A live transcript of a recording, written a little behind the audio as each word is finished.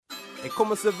Hey,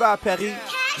 comment ça va, Paris?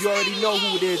 You already know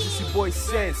who it is. It's your boy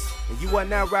Sense, and you are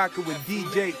now rocking with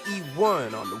DJ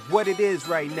E1 on the What It Is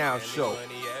Right Now show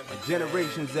on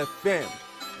Generations FM.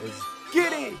 Let's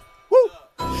get it! Woo!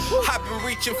 I've been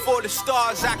reaching for the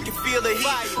stars, I can feel the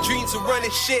heat. Dreams of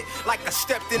running shit like I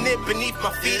stepped in it beneath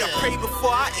my feet. I pray before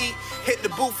I eat, hit the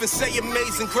booth and say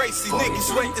amazing grace. These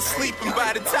niggas went to sleep and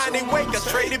by the time they wake I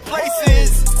traded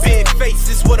places. Big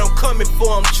faces, what I'm coming for,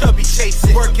 I'm chubby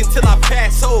chasing. Working till I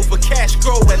pass over, cash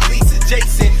grow at least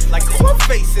adjacent. Like who I'm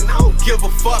facing, I don't give a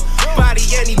fuck. Body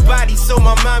anybody so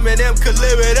my mom and them could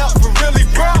live it up for really,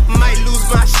 bro. Might lose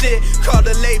my shit, call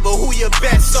the label, who your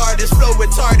best artist? Flow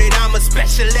retarded, I'm a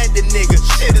special ed the nigga.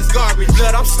 Shit is garbage,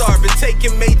 blood, I'm starving.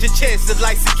 Taking major chances,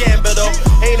 life's a gamble though.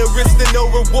 Ain't a risk to no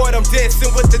reward, I'm dancing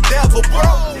with the devil,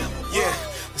 bro. Yeah,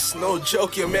 it's no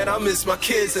joke, yeah, man, I miss my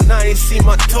kids. And I ain't seen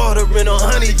my daughter in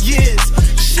 100 years.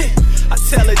 Shit, I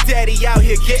tell her daddy out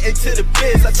here getting to the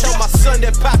biz. I tell my son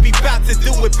that Poppy bout to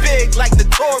do it big like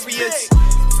Notorious.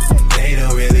 They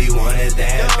don't really want it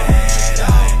that bad.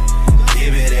 I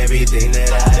give it everything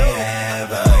that I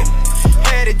have. I'm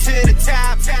headed to the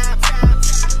top,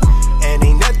 and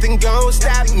ain't nothing gon'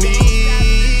 stop me.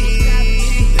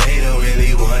 They don't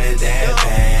really want it that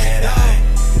bad.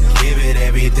 I give it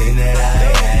everything that I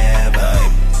have.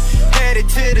 I'm headed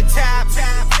to the top,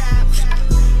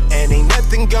 and ain't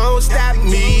nothing gon' stop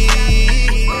me.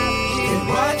 They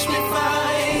watched me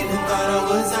fight and thought I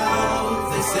was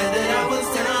out. They said that I was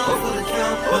down for the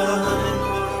count,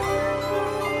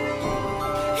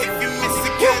 if you miss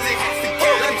the girl, they have to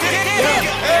kill it.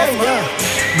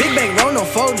 Big bang, roll no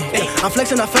folding. I'm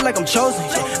flexing, I feel like I'm chosen.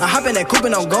 I hop in that coupe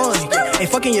and I'm going. Ain't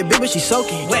fucking your bitch, but she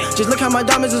soaking. Just look how my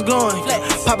diamonds is glowing.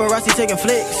 Paparazzi taking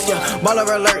flicks. Baller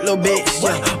alert, little bitch.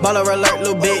 Baller alert,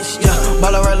 little bitch.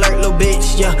 Baller alert, little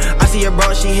bitch. I see her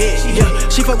broad, she hit.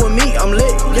 She fuck with me, I'm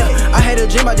lit. I had a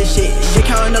dream about this shit. They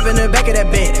counting up in the back of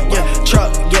that bed.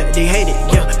 Truck, they hate it.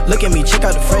 Look at me, check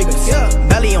out the fragrance.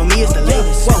 Belly on me, it's the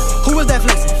latest. Who was that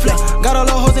flexing? Got all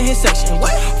the hoes in his section.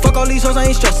 Fuck all these hoes, I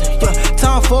ain't stressing.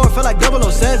 Time forward, feel like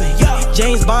 007.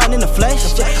 James Bond in the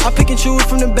flesh. I pick and choose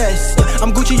from the best.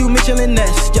 I'm Gucci, you Mitchell and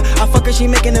Ness. I fuck her, she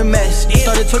making a mess.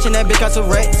 Started twitching that bitch out to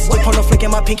Rex. Porno flicking,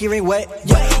 my pinky ring wet.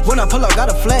 When I pull up, got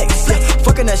a flex.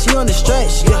 Fucking that, she on the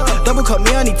stretch. Double cut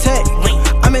me on the tech.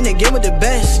 I'm in the game with the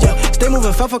best. Stay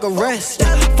moving, fuck a rest.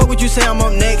 Fuck what you say, I'm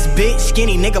up next, bitch.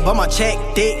 Skinny nigga, but my check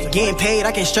thick. Getting paid,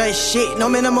 I can stretch shit. No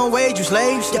minimum wage, you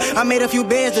slaves. I made a few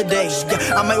bands today.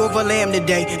 I might whip a lamb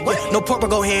today. No pork, but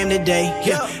go ham today.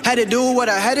 Had to do what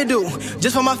I had to do,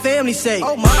 just for my family's sake.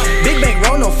 Big bang,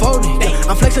 roll no folding.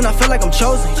 I'm flexing, I feel like I'm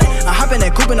chosen. I hop in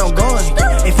that coupe and I'm going.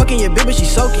 Ain't fucking your bitch, but she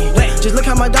soaking. Just look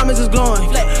how my diamonds is glowing.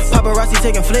 Paparazzi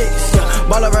taking flicks.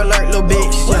 Baller alert, little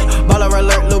bitch. Baller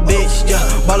alert, little bitch.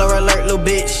 Baller alert, little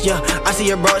bitch. I see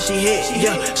her broad, she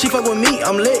hit. She fuck with me,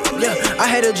 I'm lit. I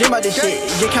had a dream about this shit.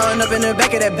 Get counting up in the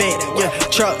back of that bed.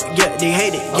 Truck, they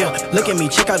hate it. Look at me,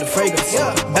 check out the fragrance.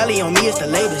 Belly on me, it's the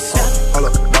latest. Hold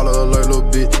up, baller alert, little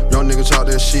bitch. Young nigga talk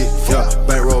that shit.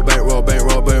 Bankroll, bankroll,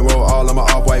 bankroll, bankroll. All on my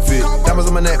off-white fit. Diamonds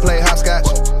on my neck, play hopscotch.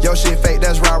 Yo shit fake,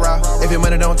 that's rah-rah. If your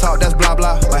money don't talk, that's blah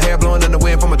blah. My hair blowing in the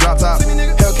wind from a drop top.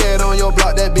 Hellcat on your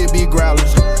block, that bitch be growling.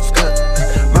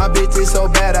 My bitch is so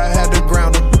bad, I had to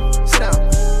ground her.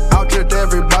 Out tripped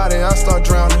everybody, I start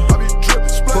drowning.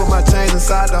 Put my chains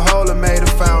inside the hole and made a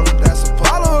fountain. That's a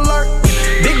baller alert.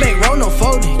 Big bang, roll no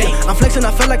folding. I'm flexing,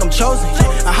 I feel like I'm chosen.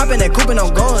 I hop in that coupe and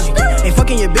I'm going. Ain't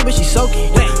fucking your bitch, but she soaking.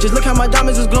 Just look how my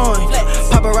diamonds is glowing.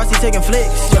 Paparazzi taking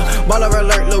flicks. Baller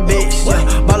alert, little bitch.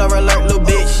 Baller alert, little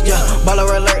bitch. Baller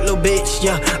alert, little bitch.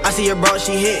 I see her broad,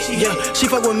 she hit. She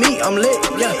fuck with me, I'm lit.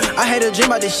 I had a dream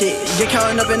about this shit. Get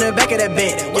counting up in the back of that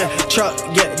bed. Truck,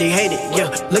 they hate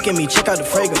it. Look at me, check out the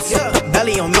fragrance.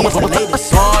 Belly on me, it's the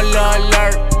latest. Baller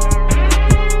alert.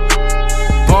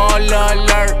 Baller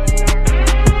alert.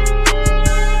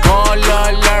 Baller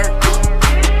alert.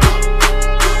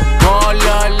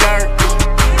 Baller alert.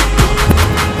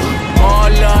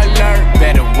 Baller alert.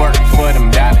 Better work for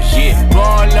them dollars, yeah.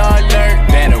 Baller alert.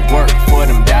 Better work for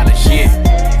them dollars, yeah.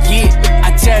 Yeah,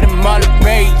 I tell them all the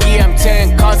break, yeah. I'm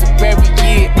telling cause of every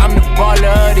year. I'm the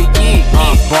baller of the year,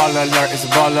 yeah. Baller alert, it's a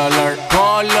baller alert.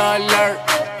 Baller alert.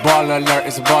 Baller alert,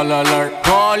 it's a baller alert.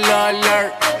 Baller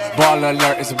alert. Baller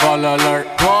alert, it's a baller alert.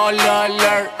 Baller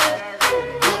alert.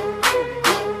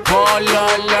 Baller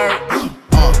alert.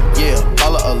 Yeah,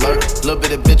 baller alert. Little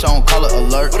bit of bitch, I don't call it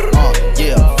alert.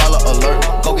 Yeah, baller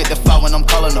alert. Go get the file when I'm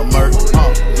calling a murk.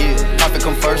 Yeah, profit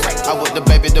come first. I with the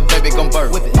baby gon'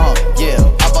 birth. Yeah,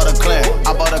 I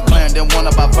bought a clan, then one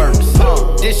of my verse.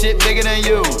 This shit bigger than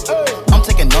you. I'm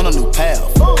taking on a new path.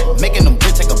 Making them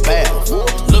bitch take a bath.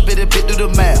 Little bit of bit do the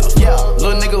math.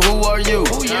 Little nigga, who are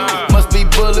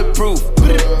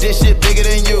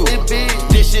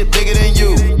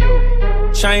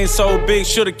Chainz so big,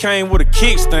 shoulda came with a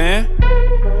kickstand.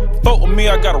 Fuck with me,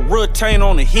 I got a retain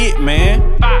on the hit, man.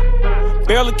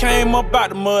 Barely came up out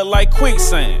the mud like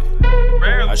quicksand.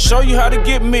 I show you how to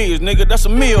get meals, nigga, that's a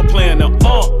meal plan now.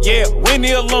 Yeah, ring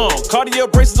the alarm, Cartier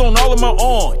braces on all of my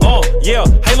arms. Yeah,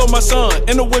 Halo my son,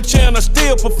 in the wheelchair and I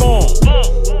still perform.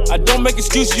 I don't make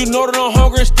excuses, you know that I'm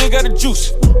hungry and still got the juice.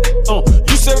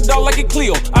 You said a dog like a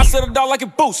Clio, I said a dog like a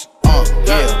Boost.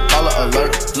 Yeah, follow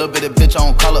alert, little bit of bitch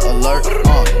on color alert.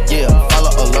 Yeah,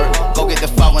 follow alert, go get the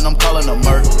file when I'm calling a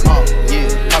murk. Yeah,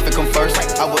 profit come first,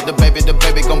 I with the baby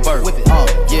gon' birth.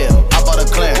 Yeah, I bought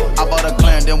a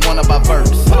clan, then one of my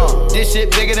birds. This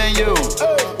shit bigger than you.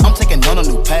 I'm taking on a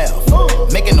new path,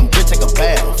 making them bitch take a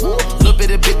bath. Little bit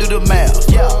of bit do the math.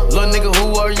 Little nigga,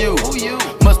 who are you?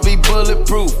 Must be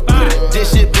bulletproof.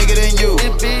 This shit bigger than you.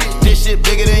 This shit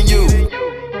bigger than you.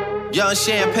 Young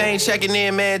Champagne checking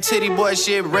in, man, titty boy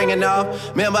shit ringing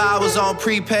off. Remember I was on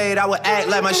prepaid, I would act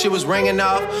like my shit was ringing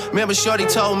off. Remember Shorty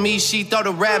told me she thought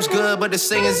the rap's good, but the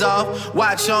singing's off.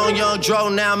 Watch on Young Dro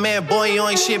now, man, boy, you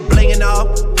ain't shit blinging off.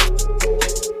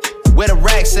 Where the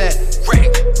racks at?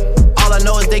 All I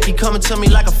know is they keep coming to me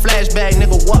like a flashback,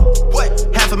 nigga, what?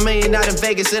 $500,000 out in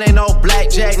Vegas, it ain't no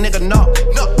blackjack, nigga, no.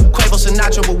 Quavo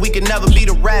Sinatra, but we can never be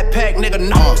the Rat Pack, nigga,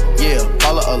 no. Yeah,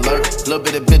 follow alert, little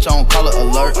bit of bitch on color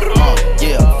alert.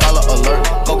 Yeah, follow alert,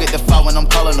 go get the file when I'm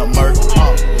calling a murk.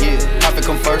 Yeah, profit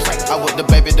come first, I with the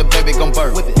baby gon'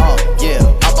 birth. Yeah,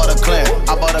 I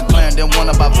bought a clan, then one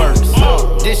of my birds.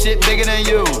 This shit bigger than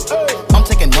you. I'm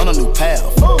taking on a new path,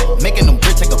 making them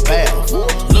bitch take a bath.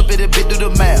 Little bit of bit do the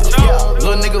math.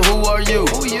 Little nigga, who are you?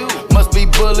 Must be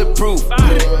bulletproof.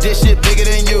 This shit bigger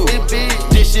than you.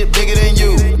 This shit bigger than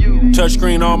you.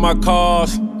 Touchscreen on my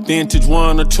cars, vintage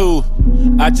 1 or 2.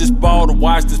 I just bought a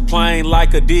watch this plane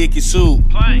like a Dickie suit.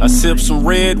 I sipped some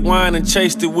red wine and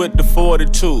chased it with the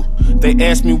 42. They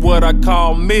asked me what I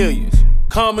call millions.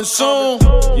 Coming soon,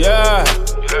 yeah.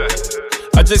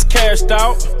 I just cashed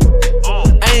out.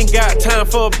 I ain't got time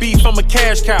for a beef, I'm a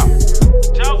cash cow.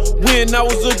 When I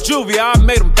was a juvie, I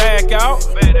made them back out.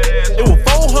 It was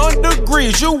 400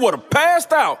 degrees, you would've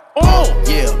passed out.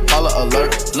 Yeah, follow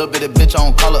alert, little bit of bitch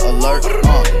on color alert.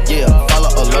 Yeah, follow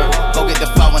alert, go get the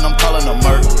file when I'm calling a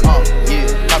murk.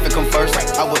 Yeah, profit come first,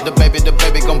 I with the baby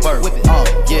gon' birth.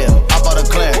 Yeah, I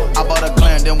bought a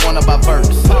clan, then one of my birds.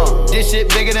 This shit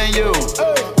bigger than you.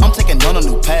 I'm taking on a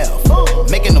new path,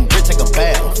 making them bitch take a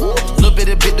bath. Little bit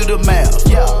of bit do the math.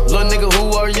 Little nigga,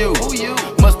 who are you?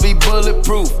 Must be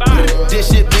bulletproof.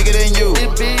 This shit bigger than you.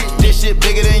 This shit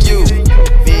bigger than you.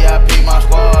 VIP my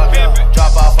squad,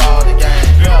 drop off all the game.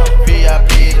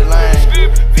 VIP the lane,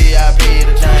 VIP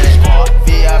the chain.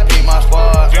 VIP my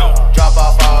squad, drop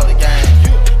off all the game.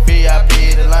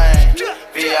 VIP the lane,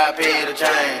 VIP the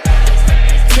chain.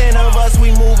 10 of us,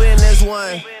 we moving as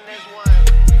one.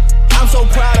 I'm so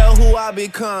proud of who I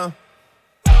become.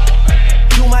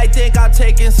 You might think I'm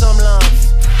taking some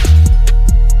lumps,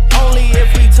 only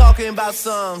if we talking about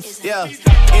sums. Yeah,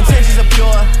 intentions are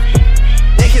pure.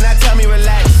 They cannot tell me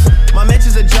relax. My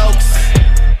mentions are jokes,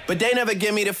 but they never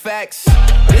give me the facts.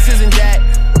 This isn't that.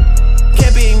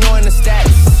 Can't be ignoring the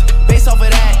stats. Based off of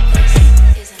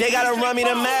that, they gotta run me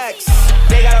the max.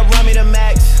 They gotta run me the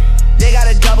max. They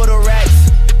gotta double the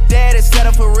racks. They had it set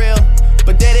up for real,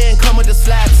 but they didn't come with the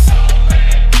slaps.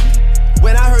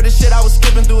 When I heard the shit, I was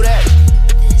skipping through that.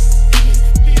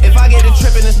 If I get it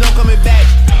tripping, there's no coming back.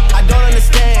 I don't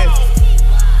understand.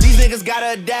 These niggas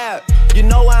gotta adapt. You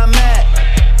know where I'm at.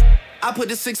 I put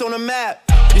the 6 on the map.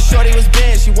 Your shorty was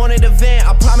bent, she wanted a vent.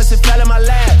 I promise it fell in my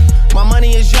lap. My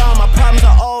money is young, my problems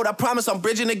are old. I promise I'm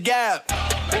bridging the gap.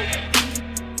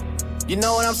 You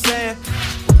know what I'm saying?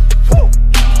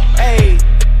 Hey,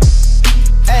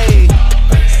 hey,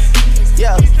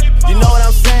 yeah. You know what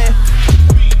I'm saying?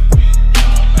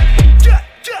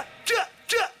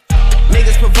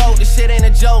 Niggas provoke, this shit ain't a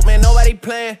joke, man. Nobody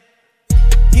playing.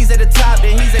 He's at the top,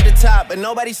 then he's at the top, but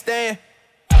nobody staying.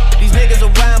 These niggas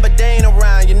around, but they ain't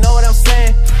around. You know what I'm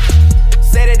saying?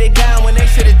 Say that they down when they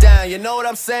shit it down. You know what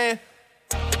I'm saying?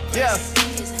 Yeah.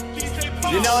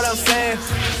 You know what I'm saying?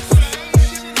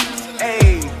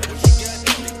 Hey,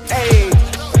 hey,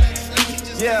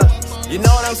 yeah. You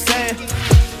know what I'm saying?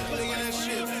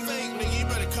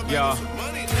 Y'all,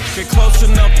 get close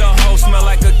enough, the hoe smell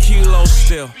like a kilo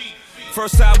still.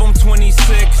 First album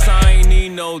 26, I ain't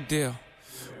need no deal.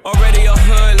 Already a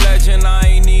hood legend, I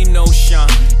ain't need no shine.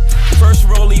 First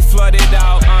rollie flooded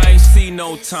out, I ain't see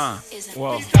no time.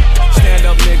 Whoa, stand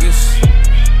up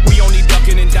niggas, we only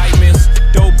ducking indictments.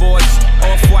 Dope boys,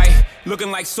 off-white, looking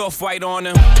like soft white on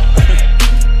them.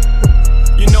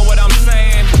 You know what I'm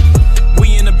saying?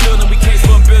 We in the building, we case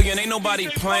for $1 billion, ain't nobody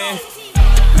playing.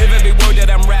 Live every word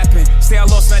that I'm rapping. Say I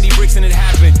lost 90 bricks and it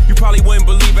happened. You probably wouldn't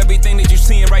believe everything that you're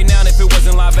seeing right now if it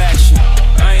wasn't live action.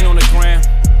 I ain't on the gram.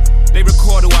 They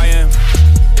record who I am.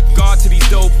 God to these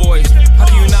dope boys. How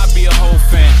can you not be a whole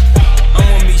fan? I'm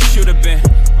what me should've been.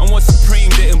 I'm what Supreme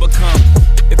didn't become.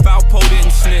 If Alpo didn't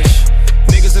snitch,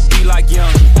 niggas would be like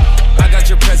Young. I got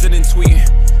your president tweeting.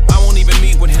 I won't even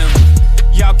meet with him.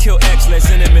 Y'all kill X, let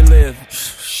Cinnamon live.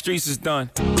 Streets is done.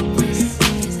 You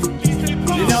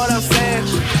know what I'm saying?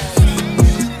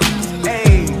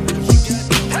 Hey,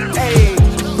 hey,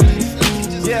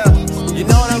 yeah. You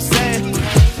know what I'm saying?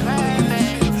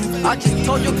 I just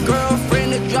told your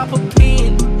girlfriend to drop a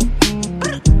pin.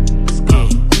 Let's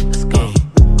go.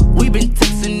 We been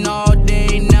texting all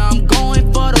day, now I'm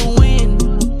going for the win.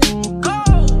 Go.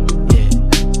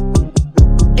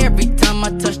 Yeah. Every time I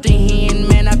touch the hand,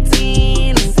 man, I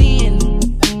tend to sin.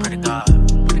 Pray to God.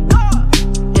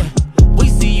 Yeah. We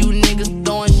see you niggas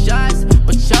throwing shots,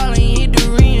 but y'all ain't hit the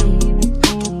rim.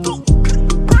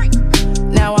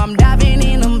 Now I'm diving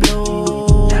in them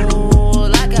blue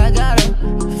like I got a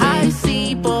I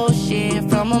see bullshit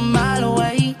from a mile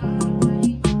away.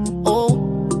 Oh,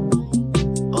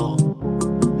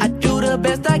 I do the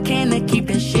best I can to keep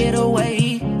that shit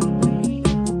away.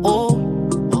 Oh,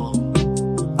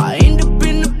 I end up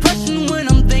in depression when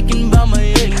I'm thinking about my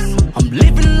ex. I'm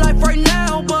living life right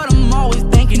now, but I'm always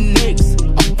thinking next.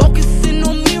 I'm focusing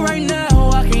on me right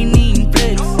now, I can't even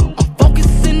flex. I'm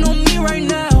focusing on me right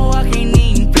now, I can't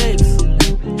even flex.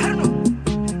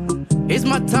 It's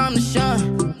my time to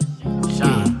shine.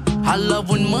 I love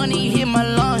when money hit my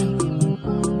line.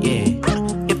 Yeah.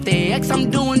 If they X, I'm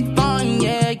doing fine.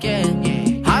 Yeah, yeah.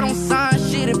 I don't sign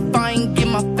shit if I ain't get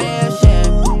my fair share.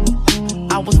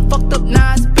 I was fucked up,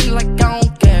 now I spin like I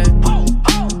don't care.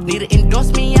 Need to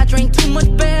endorse me, I drink too much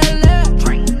Bel Air.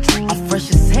 I'm fresh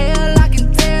as hell, I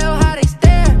can tell how they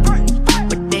stare.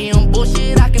 But they on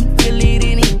bullshit, I can feel it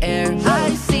in the air.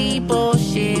 I see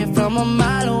bullshit from a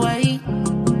mile away.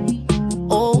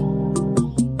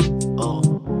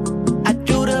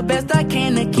 The best I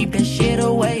can to keep that shit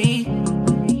away.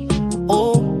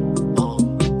 Oh,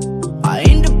 I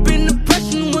end up in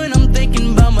depression when I'm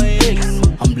thinking about my ex.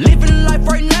 I'm living life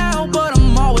right now, but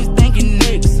I'm always thinking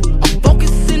next. I'm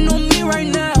focusing on me right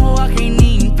now, I can't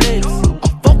even flex. I'm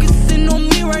focusing on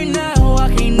me right now, I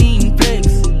can't even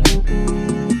flex.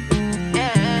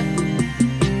 Yeah.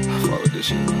 Fuck with this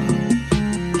shit.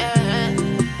 Yeah.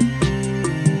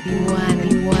 You want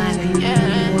it, yeah.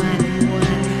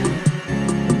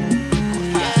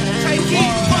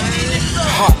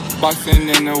 Boxing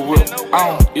in the whip, I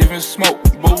don't even smoke,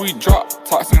 but we drop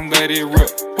tops and let it rip.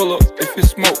 Pull up if it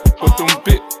smoke, put them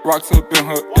big rocks up in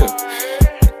her ear.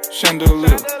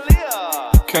 Chandelier,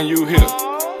 can you hear?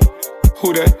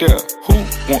 Who that there? Who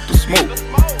want the smoke?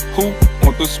 Who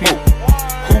want the smoke?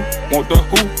 Who want the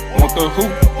who? Want the who?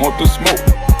 Want the smoke?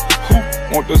 Who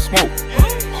want the smoke?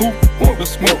 Who want the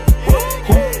smoke?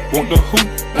 Who want the who?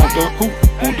 Want the who?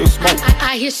 Want the smoke?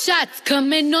 I hear shots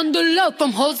coming on the low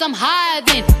from hoes I'm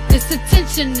hiding. This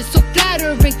attention is so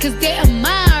flattering cause they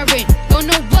admiring. Don't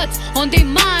know what's on their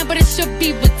mind, but it should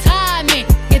be retirement.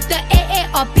 Get the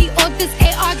AARP or this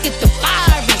AR, get the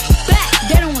firing. Back,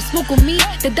 they don't want smoke with me.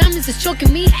 The diamonds is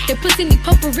choking me. They pussy need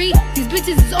puffery. These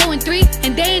bitches is 0-3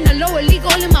 and they in the lower league,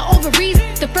 all in my ovaries.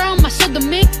 The fur on my shoulder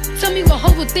mink. Tell me what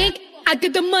hoe would think. I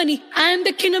get the money, I am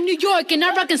the king of New York and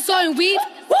I rockin' saw and weave.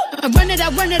 I run it, I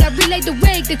relay the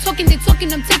wig. They talking,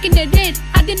 I'm taking it in.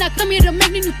 I did not come here to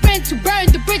make new friends. To burn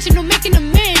the bridge and no making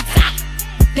amends.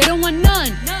 They don't want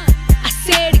none, I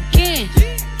say it again.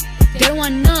 They don't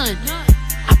want none,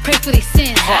 I pray for their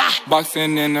sins.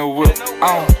 Boxing in the whip,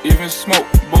 I don't even smoke,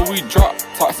 but we drop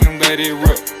tops and let it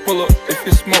rip. Pull up if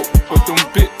it smoke, put them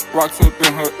big rocks up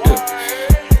in her ear.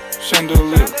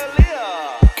 Chandelier,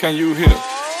 can you hear?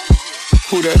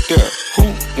 Who that there? Who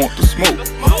want the smoke?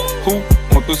 Who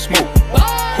want the smoke?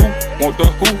 Who want the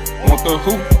who? Want the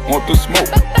who? Want the smoke?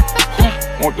 Who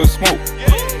want the smoke?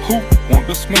 Who want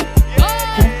the smoke?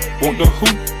 Who want the who?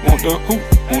 Want the who?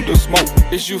 Want the smoke?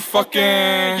 Is you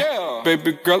fucking?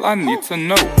 Baby girl, I need to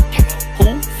know.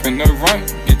 Who finna run?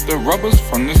 Get the rubbers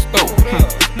from the stove.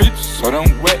 Bitch, so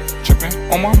damn wet, dripping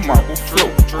on my marble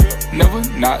floor. Never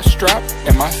not strapped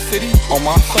in my city on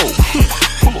my soul.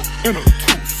 Pull up in a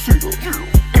two-seater,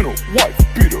 in a white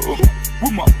beater.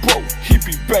 With my bro, he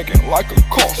be banging like a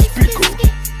car speaker.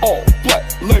 All black,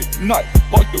 late night,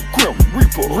 like the Grim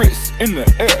Reaper. Wrist in the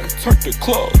air, turn the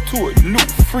club to a new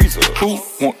freezer. Who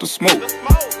want the smoke?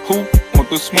 Who want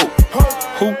the smoke?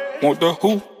 Who want the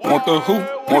who? Want the who?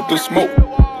 Want the smoke?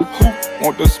 Who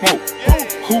want the smoke?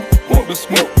 Who want the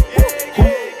smoke? Who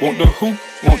want the who?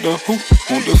 Want the hoop,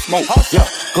 want the smoke. Yeah,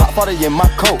 Glock 40 in my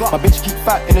coat. My bitch keep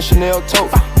fat in a Chanel tote.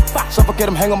 Suffocate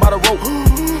him, hang him by the rope.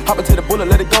 Hop into the bullet,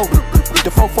 let it go. The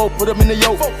 4-4, put him in the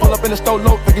yoke. Pull up in the store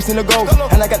low, think you seen the go.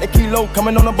 And I got the kilo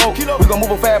coming on the boat. We gon'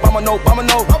 move fast, by my note.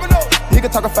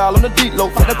 Nigga talkin' foul on the deep low.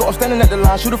 Let go, I'm standing at the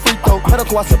line, shoot a free throw.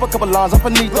 Medical, I sip a couple lines, I'm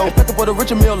finito. Back up with a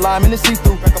richer meal, lime in the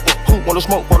see-through. Who wanna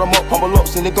smoke, put them up, humble up,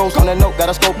 send it goes on that note. Got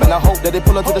a scope, and I hope that they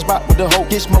pull up to the spot with the hoe.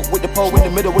 Get smoke with the pole in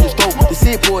the middle with the scope. The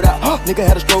seed pulled out, nigga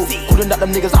had a stroke. Who done knock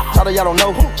them niggas out? Shout out, y'all don't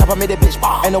know. Chopper made that bitch,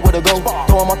 ain't nowhere to go.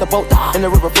 Throw him off the boat, in the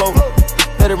river flow.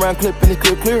 Let it round clip and it's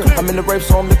clear. I'm in the rape,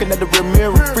 so I'm looking at the rear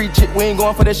mirror. Free chick, we ain't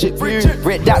going for that shit, period.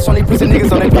 Red dots on these pussy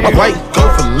niggas on that beard. White go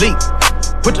for leak,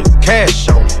 put the cash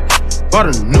on it. Bought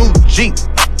a new Jeep,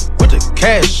 put the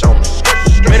cash on it.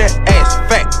 Made that ass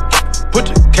fat, put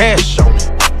the cash on it.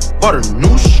 Bought a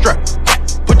new strap,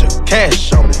 put the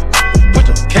cash on it. Put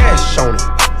the cash on it.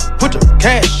 Put the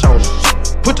cash on it.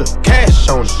 Put the cash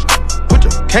on it. Put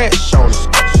the cash on it.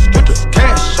 Put the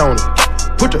cash on it.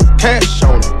 Put the cash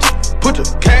on it. Put the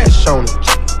cash on it.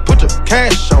 Put the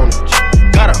cash on it.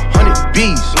 Got 100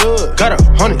 B's, got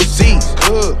 100 C's,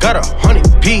 got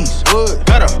 100 P's,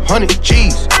 got 100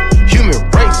 G's. Human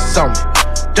race on me,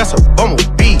 that's a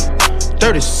bumblebee.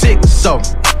 36 on me,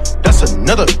 that's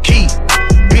another key.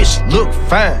 Bitch look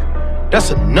fine,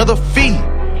 that's another fee.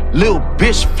 Lil'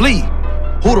 bitch flee,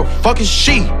 who the fuck is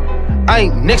she? I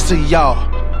ain't next to y'all,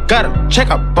 gotta check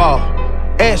out ball.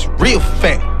 Ass real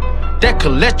fat, that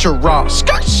cholesterol.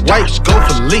 White go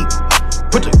for leak,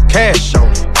 put the cash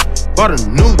on it. Bought a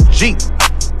new Jeep,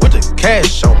 put the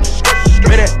cash on it.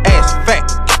 Made that ass fat,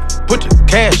 put the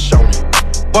cash on it.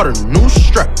 Bought a new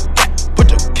strap, put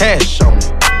the cash on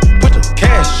it. Put the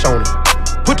cash on it.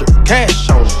 Put the cash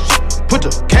on it. Put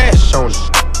the cash on it.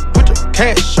 Put the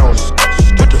cash on it.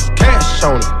 Put the cash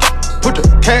on it. Put the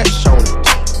cash on it.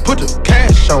 Put the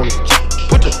cash on it.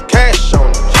 Put the cash on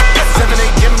it. 7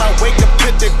 a.m. I wake up,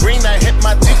 hit the green. I hit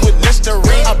my teeth with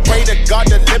Listerine. I pray to God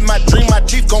to live my dream. My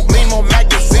teeth gon' gleam on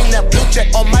magazine. That blue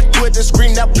check on my Twitter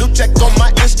screen. That blue check on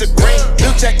my Instagram.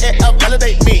 Blue check it up,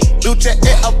 validate me. Blue check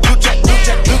it up, blue check, blue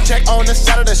check, blue check on the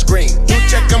side of the screen. Blue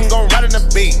check, I'm gon' ride in the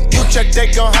beat. Blue check, they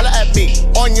gon' holler at me.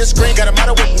 On your screen, got a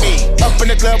model with me. Up in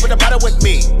the club with a bottle with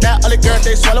me. Now all the girls,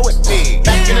 they swallow with me.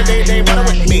 Back in the day, they running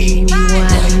with me.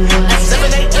 At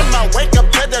 7 a.m. I wake up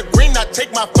to the green. I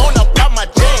take my phone up out my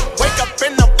chain. Wake up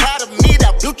and I'm proud of me.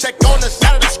 That blue check on the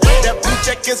side of the screen. That blue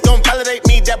check is gon' validate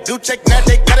me. That blue check, now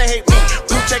they gotta hate me.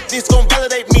 Blue check, this gon'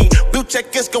 validate me. Blue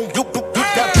check is gon'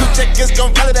 that blue check is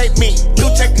gon' validate me.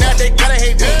 Blue check, now they gotta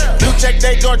hate me. Blue check,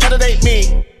 they gon' try to date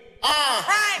me.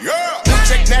 Yeah. Blue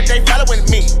check, now they following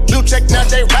me. Blue check, now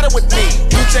they riding with me.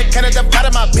 Blue check, kinda the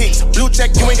bottom of my peaks. Blue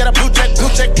check, you ain't got a blue check. Blue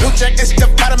check, it's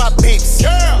the bottom of my peaks.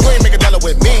 Yeah. You ain't make a dollar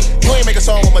with me. You ain't make a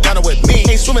song with Madonna with me.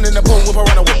 Ain't swimming in the pool with a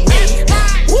runner with me.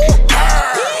 Woo.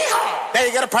 Now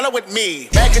you got a problem with me.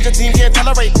 Back at your team can't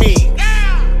tolerate me.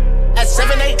 At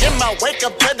 7 a.m. I wake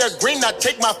up to the green. I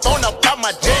take my phone up out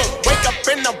my gym. Wake up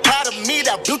and I'm proud of me.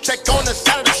 That blue check on the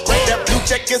side of the screen. That blue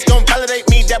check is gon' validate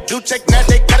me. That blue check, now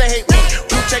they gotta hate me.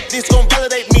 Blue check, this gon'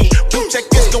 validate me. Blue check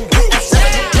is gon' do. At 7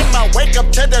 a.m. I wake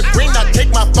up to the green. I take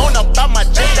my phone up out my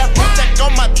gym. That blue check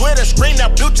on my Twitter screen.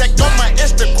 That blue check on my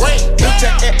Instagram. Blue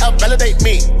check, it up validate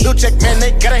me. Blue check, man,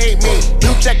 they gotta hate me.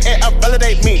 Blue check, it up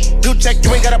validate me. Blue check,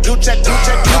 you ain't got a blue check. Blue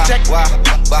check, blue check. Why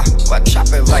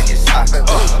chop it like it's hot?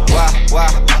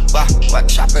 Why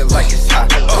chop it like it's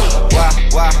hot?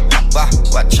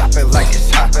 Why chop it like it's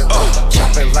hot?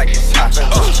 Chop it like it's hot.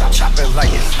 Chop it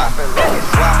like it's hot.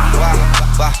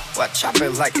 Why chop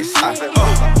it like it's hot?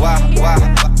 Why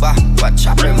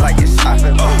chop it like it's hot?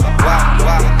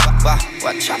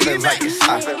 Why chop it like it's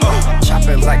hot? Chop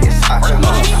it like it's hot.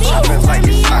 Chop it like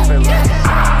it's hot.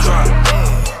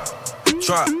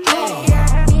 Drop.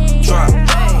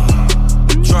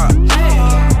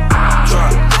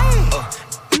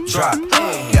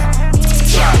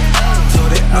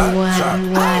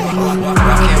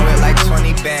 Rockin' with like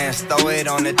 20 bands, throw it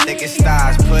on the thickest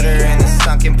thighs, put her in a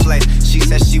sunken place. She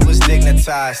said she was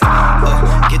dignitized.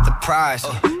 Get the prize,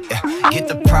 get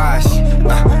the prize.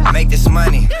 Make this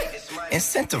money,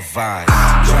 incentivize.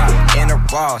 In a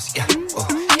Ross,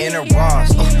 in a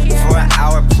Ross. For an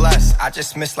hour plus, I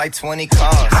just missed like 20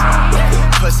 calls.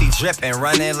 Pussy drippin',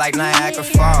 running like Niagara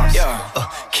Falls.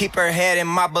 Keep her head in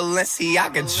my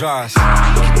Balenciaga drawers.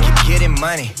 Getting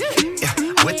money,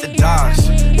 with the dogs.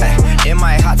 In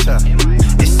my hot tub,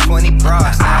 it's 20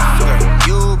 bras. After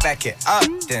you back it up,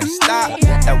 then stop.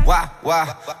 And why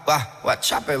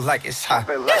chop it like it's hot?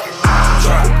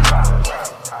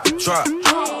 Drop.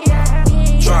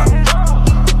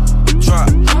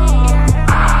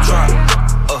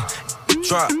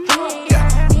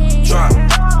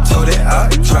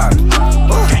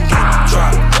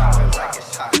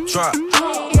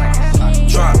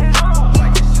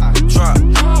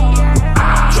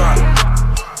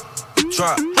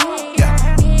 drop, yeah,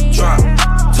 drop,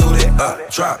 toot it up,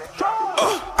 drop.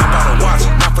 I bought a watch,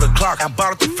 not for the clock. I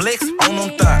bought it to flex on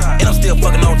them thighs. And I'm still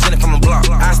fucking on Jenny from the block.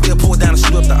 I still pull down and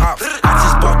shoot up the ops. I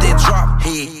just bought that drop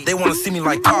head. They wanna see me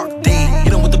like talk dead. Hit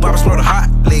them with the barber, slow the hot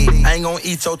leg. I ain't gonna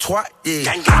eat your twat,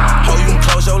 yeah. Ho, you can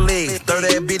close your legs. Third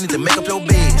ass bitch need to make up your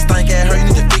bed. Stink ass her, you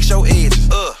need to fix your edges.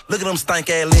 Look at them stink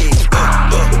ass legs.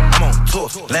 I'm on tour,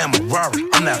 Lamb Rari,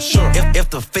 I'm not sure.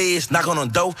 If the feds knock on the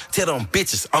door, tell them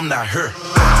bitches I'm not her.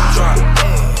 Drop,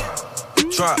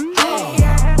 drop,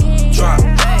 drop,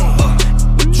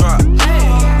 drop,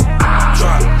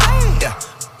 drop, yeah,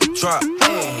 drop,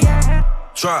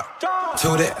 drop, to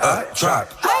that drop,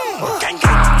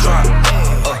 drop,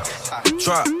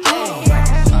 drop,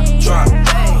 drop,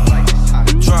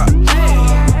 drop,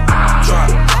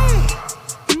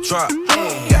 drop,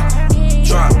 yeah,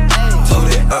 drop, to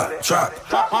that drop.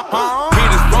 Hit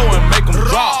this row and make them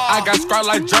drop. I got scrap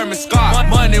like German Scott.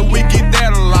 Money, we get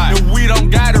that a lot. If we don't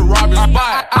got it, rob your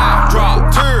spot. I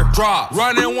drop, tear, drop.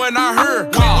 Running when I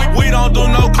heard. We don't do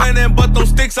no cleaning, but them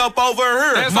sticks up over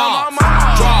here. That's all I'm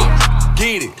on. Drop,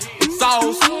 get it.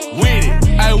 Sauce, win it.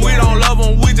 Hey, we don't love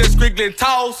them, we just strictly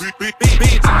toss.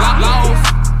 Bitches,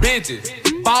 lost, bitches,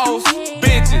 boss,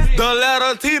 bitches. The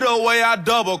letter T the way I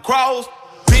double cross.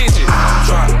 Bitches.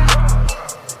 Drop,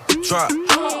 drop,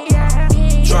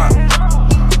 drop,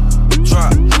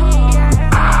 drop,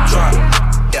 drop,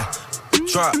 yeah,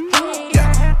 drop,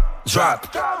 yeah, drop,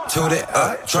 to the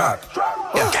drop,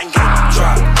 yeah,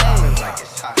 drop,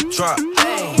 drop,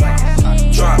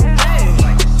 drop,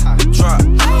 drop,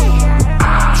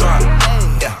 drop,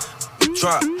 yeah,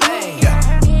 drop, yeah,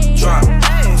 drop,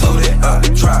 to the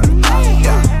drop,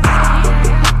 yeah,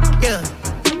 yeah.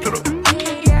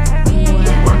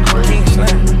 King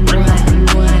Slam.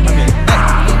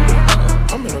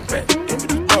 I'm in the back, give me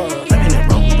the stars. I'm in that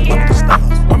road, with the stars.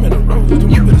 I'm in the road, with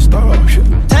the stars.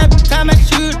 Tie my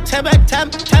shoes, tie my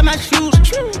shoes,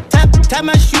 tie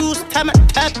my shoes,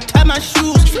 tie my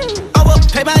shoes.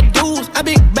 Overpay my dues, I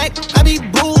be back, I be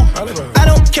boo. I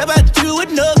don't care about you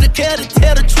enough to tell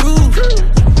the truth.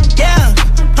 Yeah,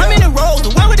 I'm in the road, the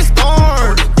one with the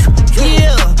stars.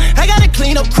 Yeah, I got a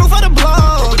clean up crew for the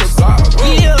blogs.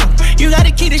 Yeah, you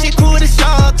gotta keep this shit cool with the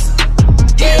sharks.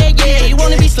 Yeah, you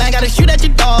wanna be slang, gotta shoot at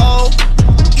your dog.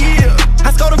 Yeah,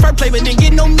 I scored the first play, but didn't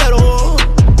get no medal.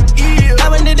 Yeah, I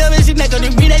went to WC neck on the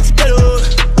remix pedal.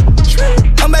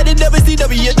 I'm at the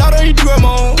WCW, your daughter ain't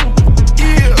grandma.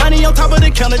 Yeah, money on top of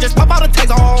the counter, just pop out the tags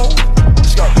on.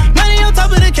 Money on top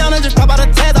of the counter, just pop out the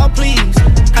tags on, please.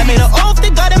 I made an oath to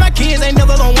God that my kids ain't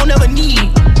never gon' won't never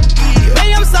need.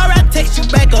 Baby, I'm sorry, I text you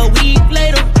back a week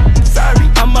later. Sorry,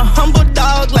 I'm a humble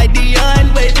dog like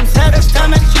Dion waiting. Tie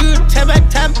my shoes, tie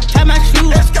my shoes.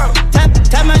 Let's go.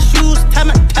 Tie my shoes, tie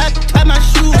my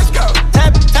shoes. Let's go.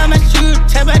 Tie my shoes,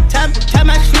 tie my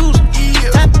shoes.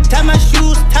 Tie my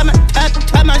shoes,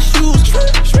 tie my shoes.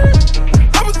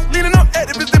 I was leaning on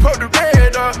activists, they put the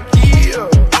red up. Yeah,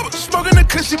 I was smoking the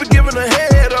kush, she was giving a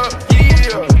head up.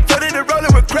 Yeah, started to roll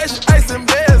it with crash, ice and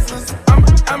bezels.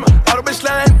 I'm a auto bitch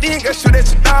line, then got shoot at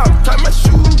your dog. Tie my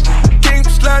shoes, king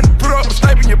slide, put up, I'm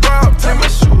sniping your bra. Tie my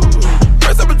shoes.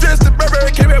 First I was dressed in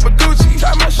Burberry, came out with Gucci.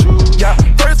 Tie my shoes. Yeah,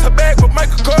 first her bag with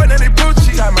Michael Kors and they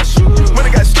Gucci. Tie my shoes. When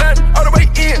I got slide, all the way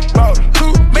in, bought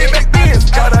 2 Maybach Benz.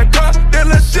 Got a car,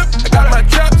 dealership. I got my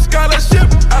trap scholarship.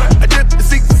 I did the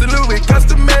secret salute,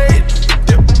 custom made.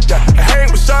 Yeah, I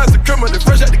hang with shards of criminal,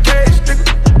 fresh out the cage, nigga.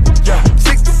 Yeah,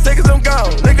 60 seconds I'm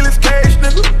gone, Nicolas Cage,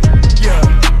 nigga. Yeah,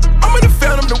 I'm in the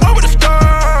Phantom, the one with the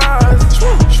stars.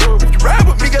 If you ride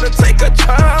with me, gotta take a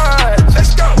charge.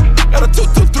 Let's go. Got a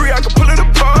 223, I can pull it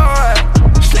apart.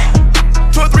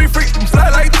 2 or 3 freaks, I'm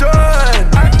slide like John.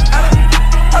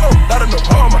 I don't know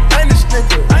harm, I'm this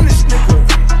nigga.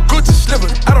 Gucci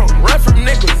slippers, I don't run from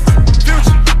niggas.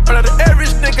 Future, I'm not the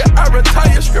average nigga, I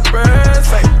retire strippers.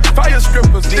 Say, fire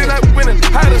strippers, then I win and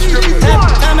hire strippers.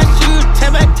 Tie my shoes,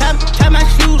 tie my shoes.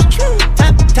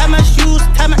 Tie my shoes,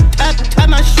 tie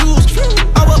my shoes.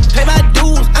 Overpay my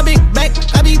dues, I be back,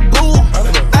 I be boo.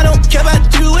 I don't care about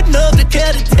you enough to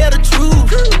tell the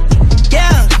truth.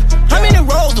 Yeah, I'm in the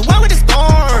road, the one with the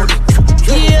stars.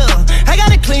 Yeah, I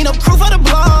got a clean up crew for the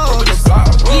blogs.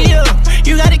 Yeah,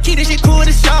 you gotta keep this shit cool with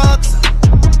the sharks.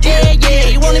 Yeah,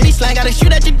 you wanna be slang, gotta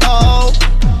shoot at your dog.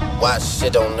 Watch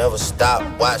shit don't never stop.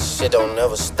 Watch shit don't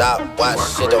never stop. Watch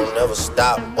shit don't never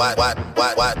stop. Watch shit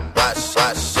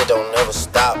don't never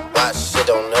stop. Watch shit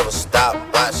don't never stop.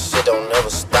 Watch shit don't never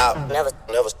stop. Never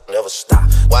stop.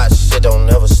 Watch shit don't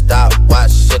never stop.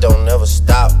 Watch shit don't never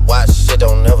stop. Watch shit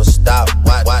don't never stop.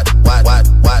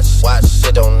 Watch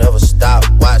shit don't never stop.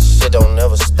 Watch shit don't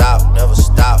never stop.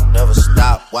 Never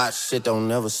stop. Watch shit don't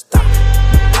never stop.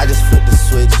 I just flipped the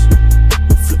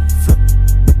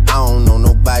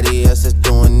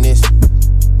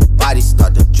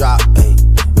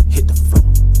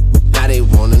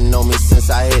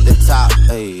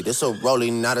This a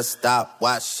rolling, not a stop.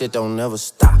 Watch, shit don't never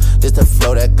stop. This the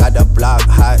flow that got the block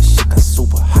hot. Shit got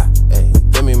super hot. Ay,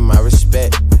 give me my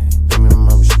respect. Give me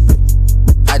my respect.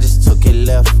 I just took it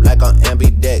left like on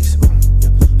ambidex.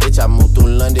 Bitch, I moved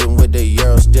through London with the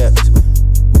Euro steps.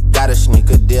 Got a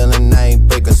sneaker deal and I ain't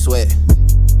break a sweat.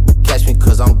 Catch me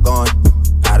cause I'm gone.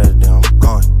 Out of there, I'm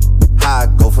gone. How I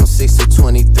go from 6 to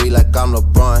 23 like I'm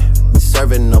LeBron.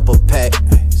 Serving up a pack.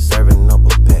 Serving up a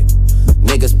pack.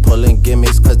 Niggas pulling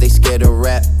gimmicks cause they scared to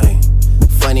rap. Ay.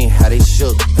 Funny how they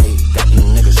shook. Ay. Got these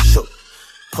niggas shook.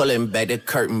 Pulling back the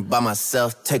curtain by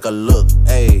myself. Take a look.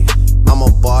 Ay. I'm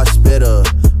a bar spitter.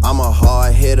 I'm a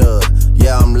hard hitter.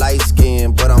 Yeah, I'm light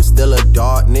skinned, but I'm still a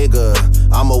dark nigga.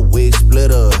 I'm a wig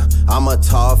splitter. I'm a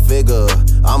tall figure.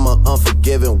 I'm a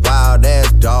unforgiving, wild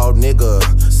ass dog nigga.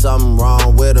 Something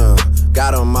wrong with him.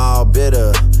 Got him all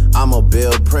bitter. I'm a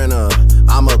bill printer.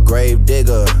 I'm a grave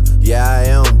digger. Yeah, I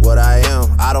am what I am.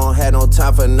 I don't have no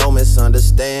time for no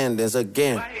misunderstandings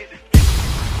again.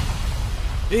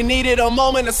 It needed a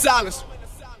moment of silence.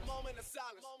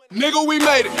 Nigga, we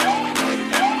made it.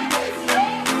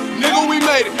 Nigga, we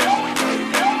made it.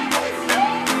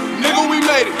 Nigga, we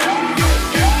made it.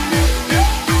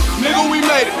 Nigga, we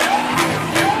made it.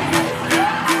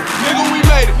 Nigga, we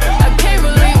made it. I can't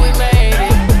believe we made it.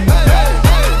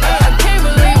 I can't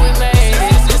believe we made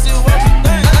it.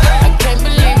 I can't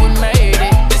believe we made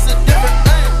it. It's a different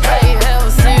thing. Have you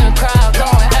ever seen a crowd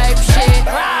going ape shit?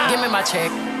 Give me my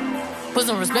check. Put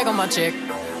some respect on my check.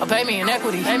 Or pay me in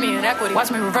equity. Pay me in equity. Watch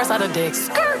me reverse out of dicks.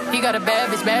 He got a bad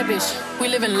bitch, bad bitch. We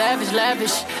live in lavish,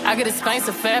 lavish. I get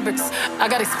expensive fabrics. I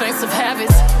got expensive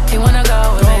habits. He wanna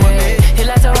go with me. He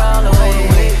like to roll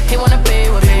away. He wanna be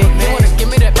with me. He wanna give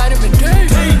me that vitamin D.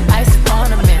 Ice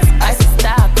ornaments. Ice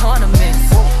style ornaments.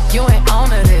 You ain't on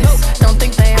to this. Don't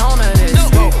think they own to this.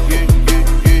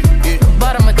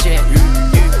 But I'm a jet.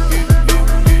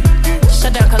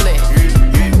 Shut down, collect.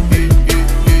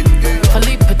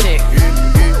 Philippe Patek.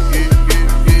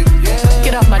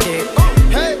 Get off my dick.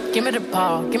 Give me the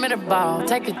ball, give me the ball.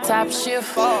 Take a top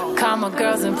shift. Call my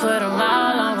girls and put them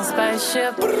all on a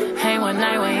spaceship. Hang one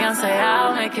night with Young, say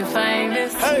I'll make you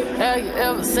famous. Have you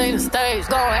ever seen the stage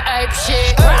going ape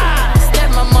shit?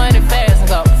 Step my money fast and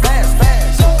go fast,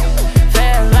 fast.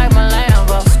 Fast like my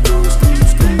Lambo.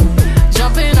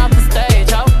 Jumping off the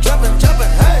stage, ho. Jumping,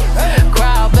 jumping, hey, hey.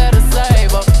 Crowd better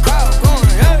save up. Crowd going,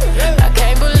 hey, hey. I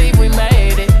can't believe we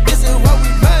made it. This is what we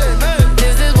made, man.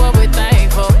 This is what we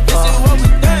thankful for. This is what we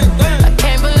think, man. I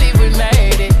can't believe we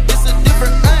made it. It's a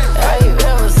different thing. Have you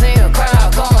ever seen a crowd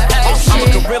going ape shit? I'm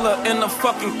a gorilla in a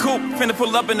fucking coop. Finna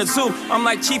pull up in the zoo. I'm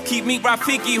like Chief Keef, meet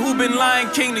Rafiki, who been Lion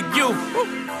King to you.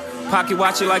 Pocket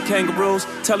watch it like kangaroos.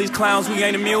 Tell these clowns we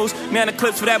ain't amused. Nana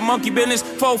clips for that monkey business.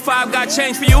 4-5 got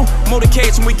change for you.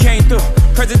 Motorcades when we came through.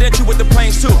 Presidential with the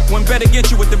planes too. Went bet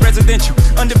against you with the residential.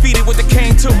 Undefeated with the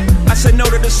cane too. I said no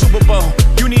to the Super Bowl.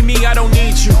 You need me, I don't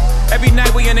need you. Every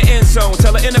night we in the end zone.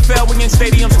 Tell the NFL we in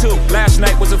stadiums too. Last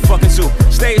night was a fucking zoo.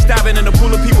 Stage diving in a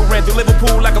pool of people. Ran through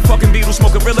Liverpool like a fucking beetle.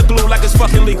 Smoke Gorilla Glue like it's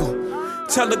fucking legal.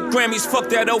 Tell the Grammys, fuck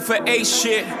that 0 for 8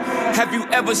 shit. Have you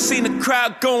ever seen a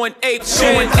crowd going ape shit?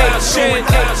 Going ape shit.